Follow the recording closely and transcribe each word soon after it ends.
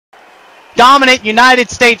dominant United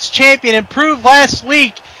States champion, and proved last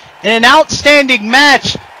week in an outstanding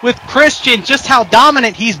match with Christian just how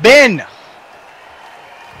dominant he's been.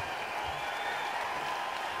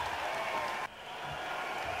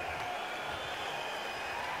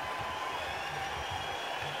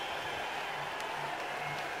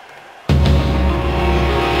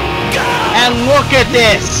 And look at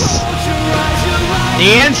this.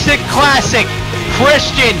 The instant classic.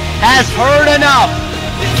 Christian has heard enough.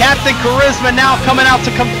 Captain Charisma now coming out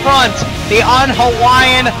to confront the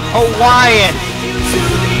un-Hawaiian Hawaiian.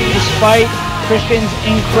 Despite Christian's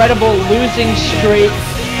incredible losing streak,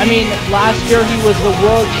 I mean, last year he was the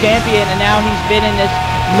world champion and now he's been in this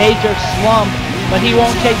major slump, but he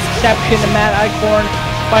won't take exception to Matt Eichhorn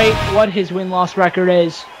despite what his win-loss record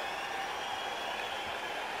is.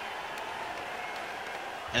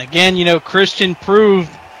 And again, you know, Christian proved,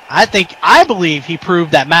 I believe he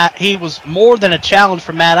proved that he was more than a challenge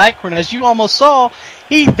for Matt Eichhorn. As you almost saw,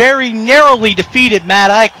 he very narrowly defeated Matt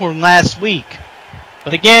Eichhorn last week.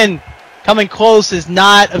 But again, coming close is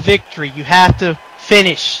not a victory. You have to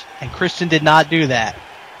finish, and Christian did not do that.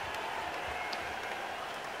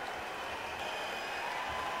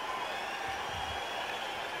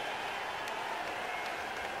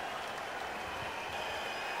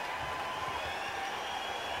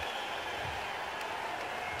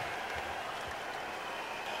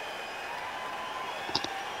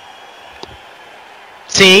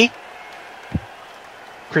 See?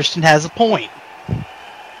 Christian has a point.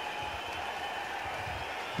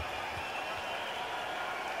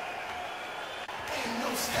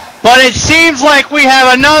 But it seems like we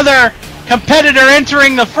have another competitor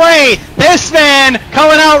entering the fray. This man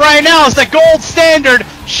coming out right now is the gold standard,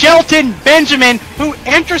 Shelton Benjamin, who,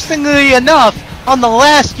 interestingly enough, on the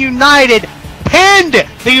last United, pinned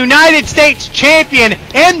the United States champion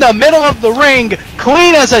in the middle of the ring,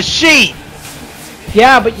 clean as a sheet.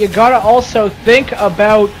 Yeah, but you gotta also think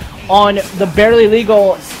about on the Barely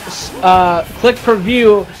Legal click per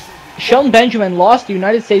view, Shelton Benjamin lost the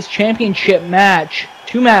United States Championship match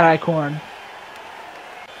to Matt Eichhorn.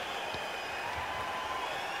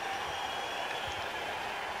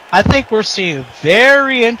 I think we're seeing a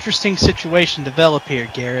very interesting situation develop here,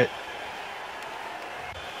 Garrett.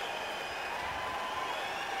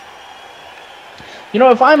 You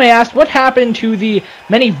know, if I may ask, what happened to the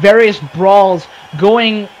many various brawls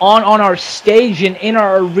going on our stage and in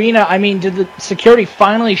our arena? I mean, did the security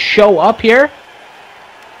finally show up here?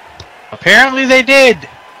 Apparently they did.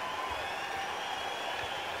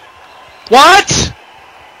 What?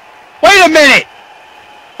 Wait a minute.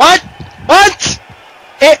 What?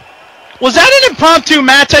 Was that an impromptu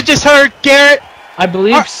match I just heard, Garrett? I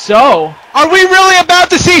believe so. Are we really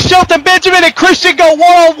about to see Shelton Benjamin and Christian go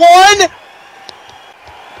one-on-one?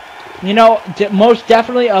 You know, most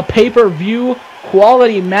definitely a pay-per-view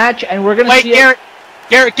quality match, and we're going to see Garrett,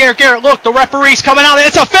 look, the referee's coming out.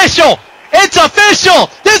 It's official! It's official!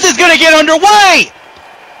 This is going to get underway!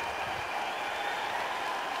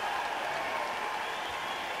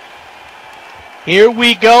 Here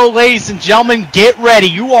we go, ladies and gentlemen. Get ready.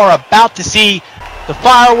 You are about to see the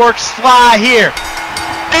fireworks fly here.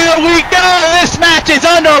 Here we go. This match is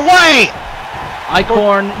underway.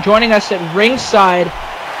 Eichhorn joining us at ringside.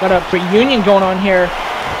 Got a reunion going on here.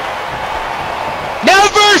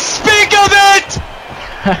 Never speak of it!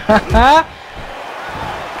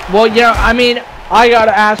 Well, yeah, I mean, I got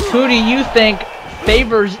to ask, who do you think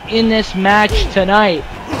favors in this match tonight?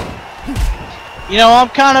 You know, I'm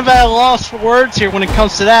kind of at a loss for words here when it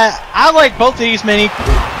comes to that. I like both of these men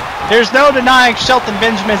equally. There's no denying Shelton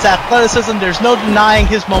Benjamin's athleticism. There's no denying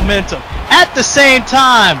his momentum. At the same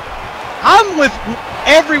time, I'm with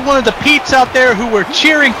every one of the peeps out there who were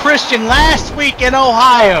cheering Christian last week in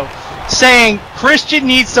Ohio, saying Christian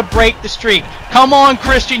needs to break the streak. Come on,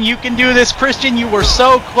 Christian, you can do this. Christian, you were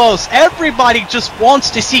so close. Everybody just wants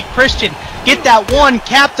to see Christian get that one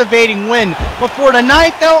captivating win. But for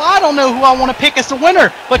tonight, though, I don't know who I want to pick as the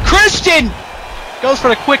winner. But Christian goes for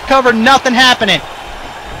the quick cover, nothing happening.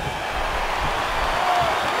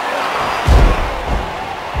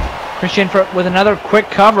 Christian with another quick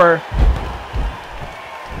cover.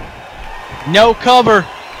 No cover,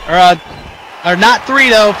 or not three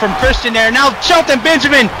though, from Christian there. Now Shelton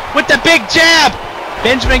Benjamin with the big jab.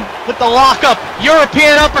 Benjamin with the lockup,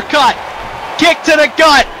 European uppercut, kick to the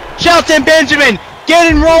gut. Shelton Benjamin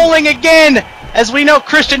getting rolling again, as we know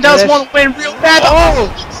Christian does want to win real bad. Oh,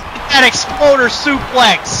 that exploder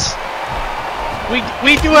suplex.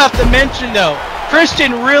 We do have to mention though,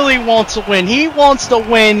 Christian really wants to win. He wants to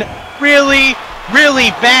win really, really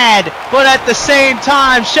bad, but at the same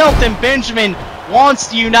time, Shelton Benjamin wants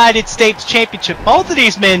the United States Championship. Both of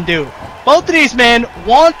these men do. Both of these men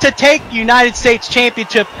want to take the United States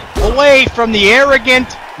Championship away from the arrogant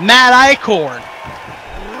Matt Eichhorn.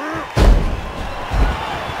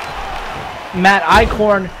 Matt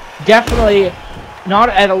Eichhorn definitely not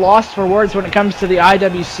at a loss for words when it comes to the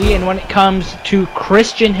IWC, and when it comes to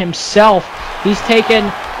Christian himself, he's taken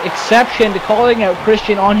exception to calling out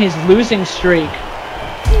Christian on his losing streak.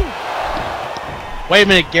 Wait a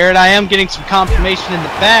minute, Garrett, I am getting some confirmation in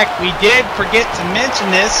the back. We did forget to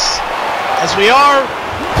mention this, as we are,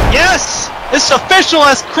 yes, this is official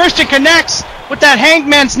as Christian connects with that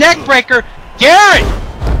Hangman's neck breaker. Garrett,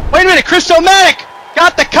 wait a minute, Chris-O-Matic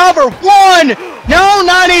got the cover. 1, no,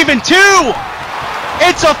 not even 2.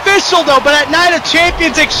 It's official though, but at Night of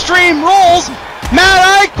Champions Extreme Rules, Matt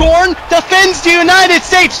Eichhorn defends the United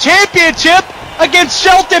States Championship against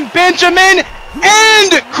Shelton Benjamin and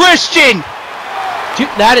Christian. Dude,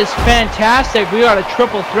 that is fantastic. We got a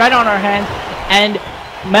triple threat on our hands, and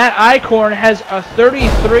Matt Eichhorn has a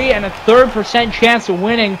 33 and a third% chance of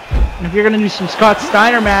winning. And if you're going to do some Scott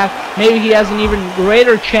Steiner math, maybe he has an even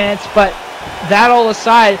greater chance. But that all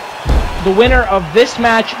aside, the winner of this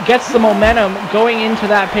match gets the momentum going into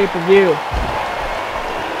that pay-per-view.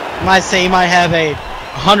 I might say he might have a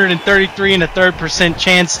 133 and a third%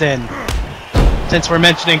 chance then, since we're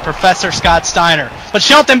mentioning Professor Scott Steiner. But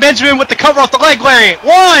Shelton Benjamin with the cover off the leg lariat.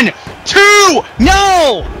 1, 2,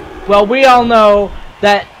 no! Well, we all know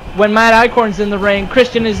that when Matt Eichhorn's in the ring,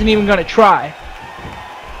 Christian isn't even going to try.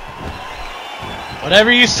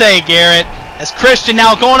 Whatever you say, Garrett. As Christian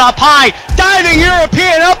now going up high, diving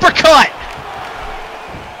European uppercut.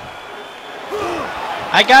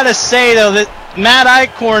 I gotta say though that Matt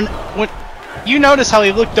Eichhorn, when you notice how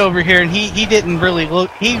he looked over here, and he didn't really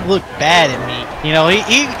look. He looked bad at me. You know,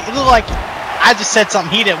 he looked like I just said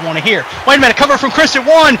something he didn't want to hear. Wait a minute, cover from Christian.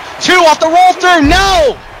 1, 2 off the roll through.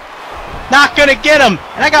 No, not gonna get him.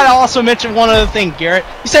 And I gotta also mention one other thing, Garrett.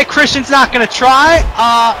 You say Christian's not gonna try.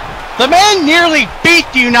 The man nearly beat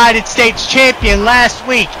the United States champion last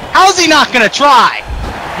week. How's he not gonna try?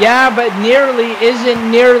 Yeah, but nearly isn't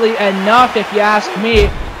nearly enough if you ask me.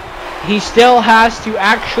 He still has to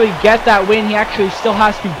actually get that win. He actually still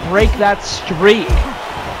has to break that streak.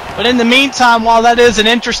 But in the meantime, while that is an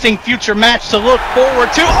interesting future match to look forward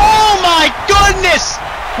to, oh my goodness!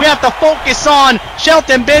 We have to focus on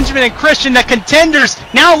Shelton Benjamin and Christian, the contenders.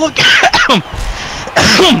 Now look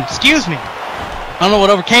excuse me. I don't know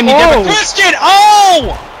what overcame me there, but Christian,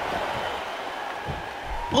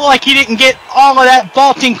 looked like he didn't get all of that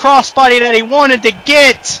vaulting crossbody that he wanted to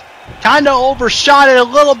get. Kind of overshot it a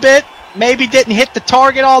little bit. Maybe didn't hit the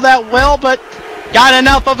target all that well, but got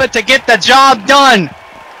enough of it to get the job done.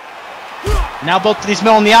 Now both of these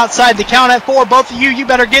men on the outside, the count at 4. Both of you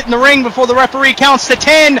better get in the ring before the referee counts to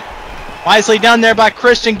 10. Wisely done there by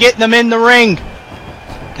Christian, getting them in the ring.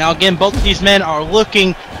 Now again, both of these men are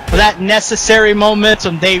looking for that necessary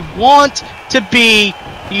momentum. They want to be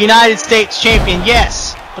the United States champion,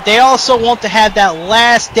 yes, but they also want to have that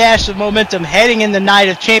last dash of momentum heading in the Night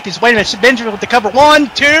of Champions. Wait a minute, Benjamin with the cover.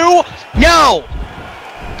 1, 2, no!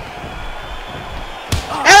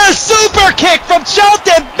 And a super kick from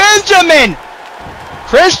Shelton Benjamin!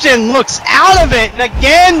 Christian looks out of it, and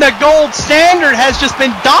again, the gold standard has just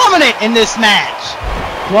been dominant in this match.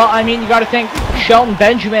 Well, I mean, you got to think Shelton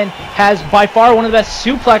Benjamin has by far one of the best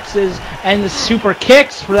suplexes and the super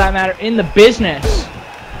kicks, for that matter, in the business.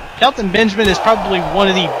 Shelton Benjamin is probably one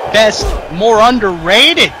of the best, more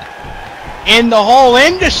underrated in the whole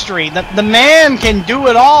industry. The man can do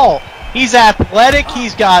it all. He's athletic.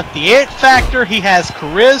 He's got the it factor. He has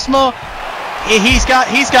charisma. He's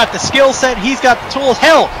got the skill set. He's got the tools.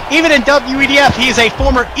 Hell, even in WEDF, he is a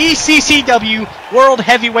former ECCW World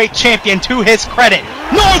Heavyweight Champion to his credit.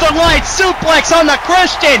 Northern Lights suplex on the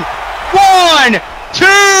Christian. 1, 2,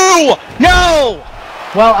 no!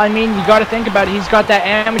 Well, I mean, you got to think about it. He's got that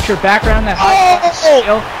amateur background, that high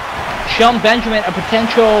skill. Shelton Benjamin, a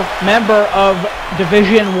potential member of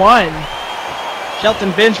Division 1.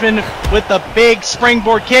 Shelton Benjamin with the big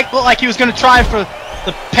springboard kick. Looked like he was going to try for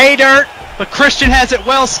the pay dirt, but Christian has it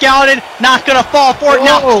well scouted. Not going to fall for it.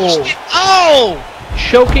 Oh!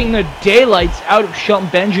 Choking the daylights out of Shelton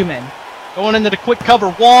Benjamin. Going into the quick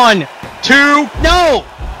cover. 1, 2, no!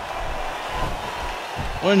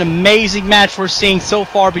 What an amazing match we're seeing so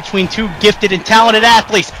far between two gifted and talented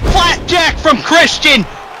athletes. Flapjack from Christian!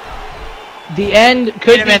 The end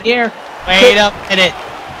could be near. Wait a minute.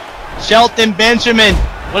 Shelton Benjamin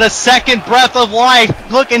with a second breath of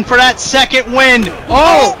life, looking for that second win.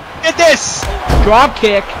 Oh, look at this. Drop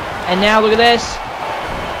kick, and now look at this.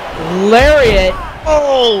 Lariat.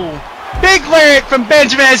 Oh, big lariat from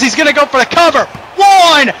Benjamin as he's going to go for the cover.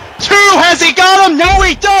 1, 2, has he got him? No,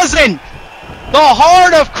 he doesn't. The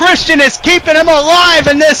heart of Christian is keeping him alive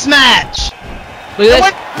in this match. Look at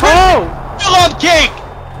this. Oh! Love kick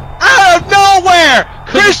out of nowhere.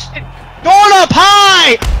 Christian going up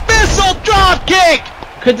high. Missile drop kick.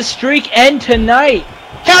 Could the streak end tonight?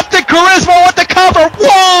 Captain Charisma with the cover.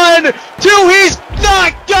 1, 2. He's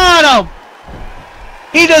not got him.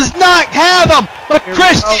 He does not have him. But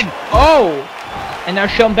Christian. Oh! And now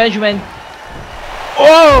Shelton Benjamin.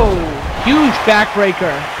 Oh! Huge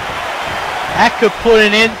backbreaker. That could put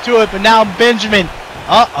an end to it, but now Benjamin.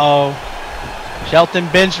 Uh-oh. Shelton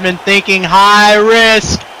Benjamin thinking high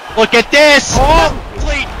risk. Look at this.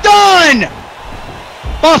 Complete done.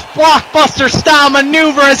 Buff blockbuster style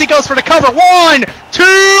maneuver as he goes for the cover. 1, 2,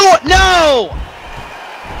 no.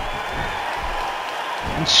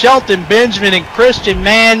 And Shelton Benjamin and Christian,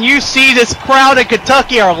 man, you see this crowd in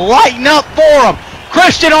Kentucky are lighting up for him.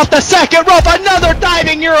 Christian off the second rope, another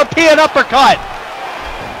diving European uppercut.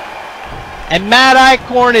 And Matt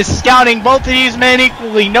Eichhorn is scouting both of these men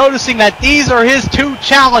equally, noticing that these are his 2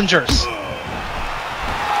 challengers.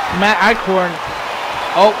 Matt Eichhorn.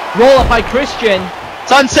 Oh, roll up by Christian.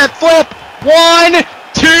 Sunset flip. 1,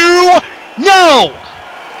 2, no!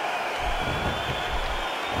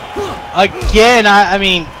 Again, I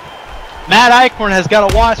mean, Matt Eichhorn has got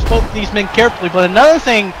to watch both of these men carefully. But another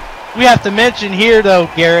thing we have to mention here, though,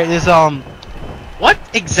 Garrett, is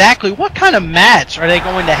what kind of match are they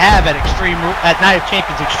going to have at Night of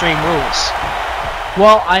Champions Extreme Rules?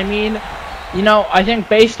 Well, I mean, you know, I think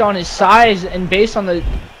based on his size and based on the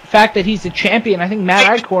fact that he's the champion, I think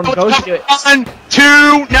Matt Eichhorn goes into it. 1,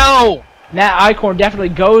 2, no! Matt Eichhorn definitely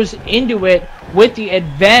goes into it with the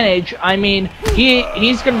advantage. I mean,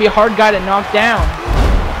 he's going to be a hard guy to knock down.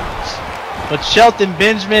 But Shelton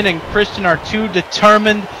Benjamin and Christian are 2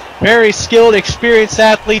 determined, very skilled, experienced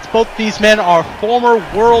athletes. Both these men are former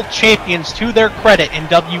world champions to their credit in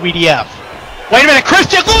WEDF. Wait a minute,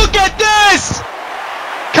 Christian, look at this!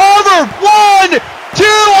 Cover, 1, 2,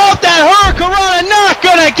 off that Hurricanrana, not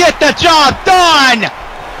gonna get the job done!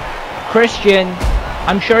 Christian,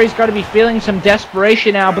 I'm sure he's got to be feeling some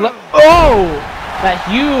desperation now, but oh! That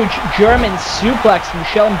huge German suplex from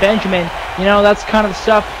Shelton Benjamin, you know, that's kind of the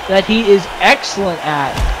stuff that he is excellent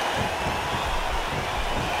at.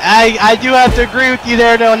 I do have to agree with you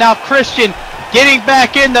there, though. Now Christian getting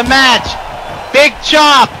back in the match. Big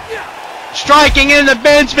chop. Striking into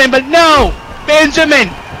Benjamin, but no! Benjamin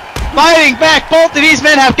fighting back. Both of these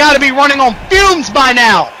men have got to be running on fumes by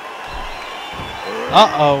now.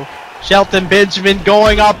 Uh-oh. Shelton Benjamin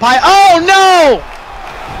going up high. Oh, no!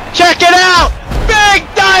 Check it out! Big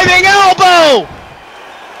diving elbow!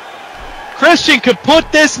 Christian could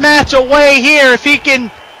put this match away here if he can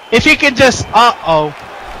just,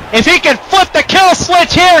 if he can flip the kill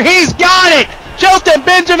switch here, he's got it! Shelton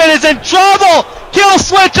Benjamin is in trouble! Kill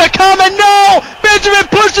switch a coming, no! Benjamin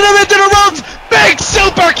pushing him into the ropes! Big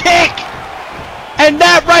super kick! And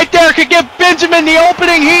that right there could give Benjamin the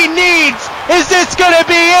opening he needs! Is this gonna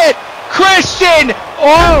be it? Christian!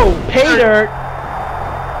 Oh, pay dirt!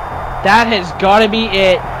 That has gotta be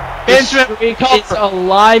it. Benjamin is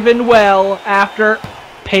alive and well after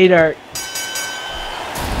pay dirt.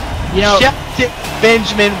 You know, Shelton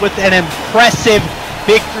Benjamin with an impressive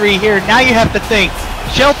victory here. Now you have to think,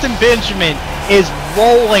 Shelton Benjamin is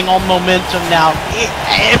rolling on momentum now.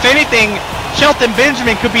 If anything, Shelton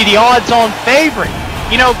Benjamin could be the odds-on favorite.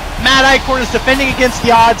 You know, Matt Eichhorn is defending against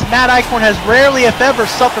the odds. Matt Eichhorn has rarely, if ever,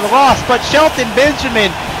 suffered a loss, but Shelton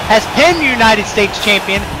Benjamin has pinned the United States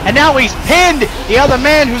champion, and now he's pinned the other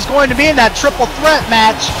man who's going to be in that triple threat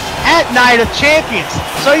match at Night of Champions.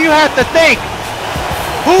 So you have to think,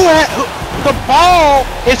 the ball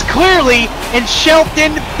is clearly in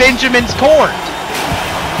Shelton Benjamin's court.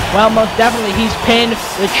 Well, most definitely, he's pinned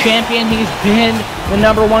the champion. He's pinned the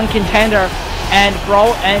 #1 contender, and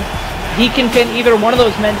he can pin either one of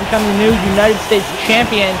those men to become the new United States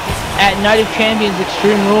champion at Night of Champions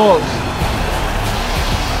Extreme Rules.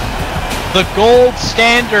 The gold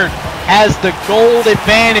standard has the gold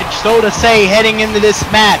advantage, so to say, heading into this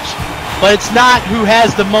match. But it's not who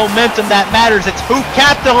has the momentum that matters, it's who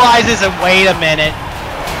capitalizes. And wait a minute.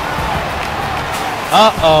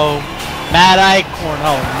 Uh-oh. Matt Eichhorn.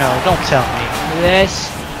 Oh no, don't tell me. This.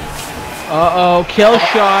 Uh-oh, kill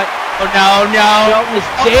shot. Oh no, no. Shelton is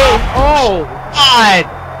dead. Oh. God.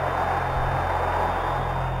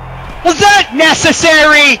 Was that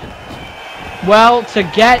necessary? Well, to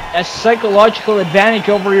get a psychological advantage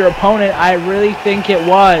over your opponent, I really think it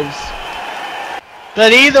was.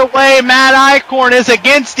 But either way, Matt Eichhorn is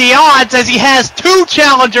against the odds as he has 2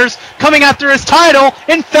 challengers coming after his title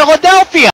in Philadelphia.